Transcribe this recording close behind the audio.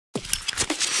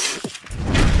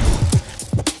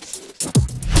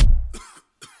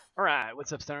Alright,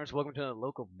 what's up, stoners? Welcome to the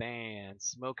local band,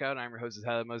 Smokeout. I'm your host,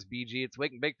 Tyler Most BG. It's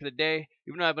Wake and Bake for the day.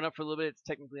 Even though I've been up for a little bit, it's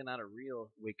technically not a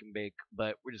real Wake and Bake,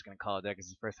 but we're just going to call it that because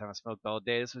it's the first time I smoked all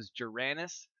day. This was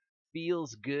Jerranis,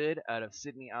 Feels Good, out of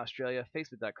Sydney, Australia.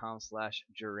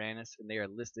 Facebook.com/Jerranis, and they are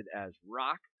listed as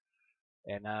rock.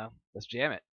 And let's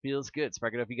jam it. Feels good.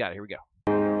 Spark it up. You got it. Here we go.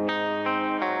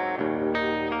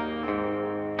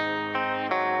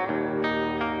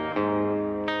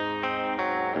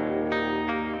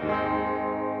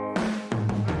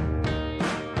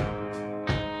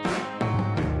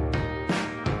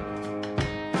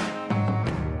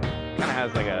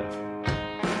 Has like a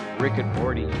Rick and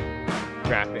Morty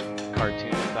graphic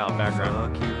cartoon style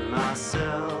background.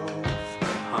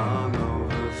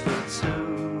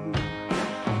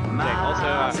 Dang, also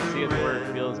I see the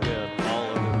word feels good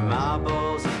all over the my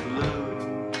bowls of blue.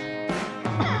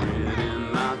 Grit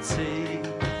in my teeth.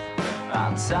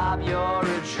 I'll top your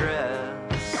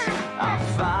address. I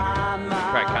find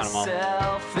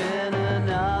myself in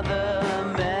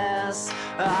another mess.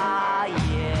 Ah,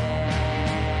 yeah.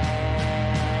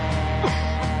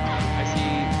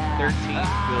 13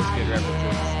 feels good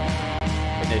references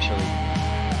initially.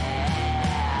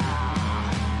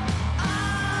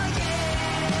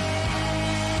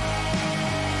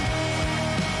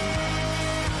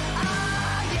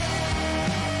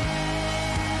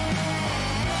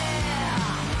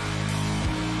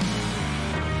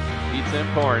 Pizza and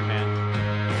porn, man.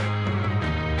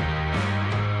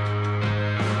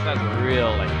 This has a real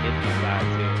like hippie vibe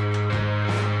too.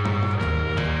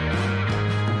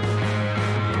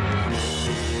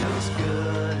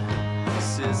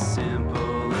 As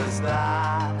simple as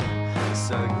that.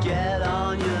 So get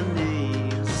on your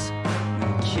knees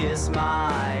and kiss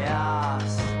my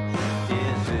ass.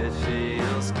 If it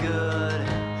feels good,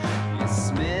 you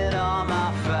spit on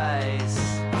my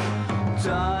face.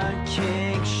 Don't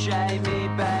kink shame me,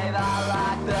 babe, I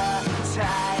like the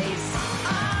taste.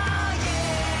 Oh,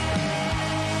 yeah.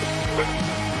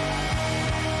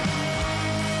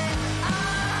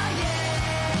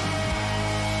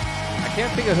 I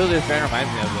can't think of who this band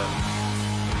reminds me of though.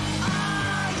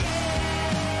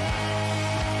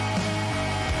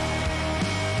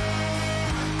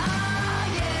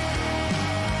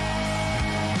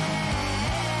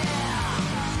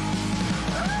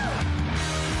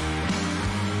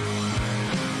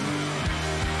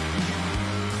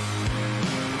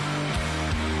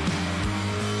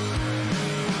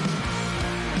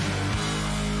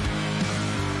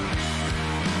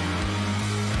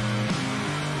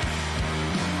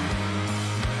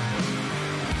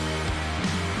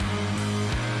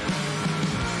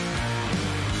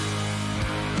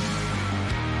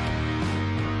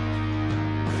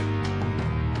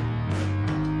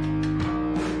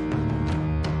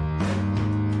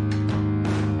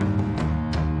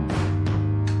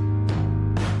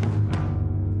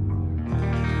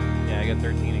 I got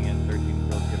 13 again. 13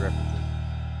 feels good references.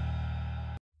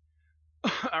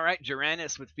 Alright,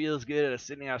 Jerranis with Feels Good out of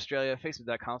Sydney, Australia.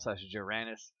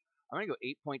 Facebook.com/Jerranis. I'm going to go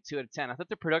 8.2 out of 10. I thought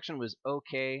the production was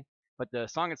okay, but the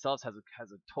song itself has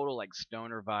a total like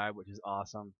stoner vibe, which is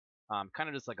awesome. Kind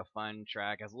of just like a fun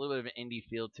track. Has a little bit of an indie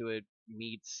feel to it.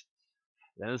 Meets,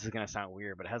 now this is going to sound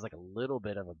weird, but it has like a little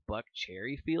bit of a Buck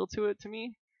Cherry feel to it to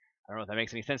me. I don't know if that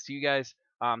makes any sense to you guys.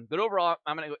 But overall,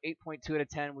 I'm going to go 8.2 out of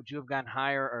 10. Would you have gone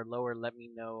higher or lower? Let me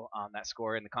know that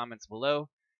score in the comments below.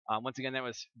 Once again, that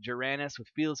was Jerranis with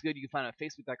Feels Good. You can find it at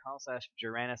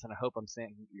Facebook.com/Jerranis, and I hope I'm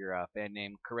saying your fan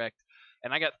name correct.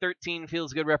 And I got 13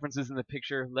 Feels Good references in the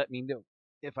picture. Let me know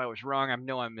if I was wrong. I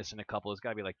know I'm missing a couple. There's got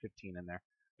to be like 15 in there.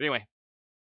 But anyway,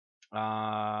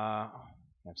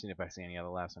 I've seen if I see any other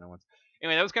last minute ones.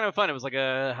 Anyway, that was kind of fun. It was like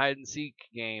a hide and seek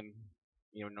game.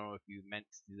 You don't know if you meant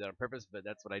to do that on purpose, but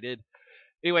that's what I did.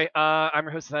 Anyway, I'm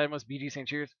your host, Most BG, saying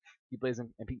cheers, keep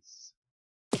blazing, and peace.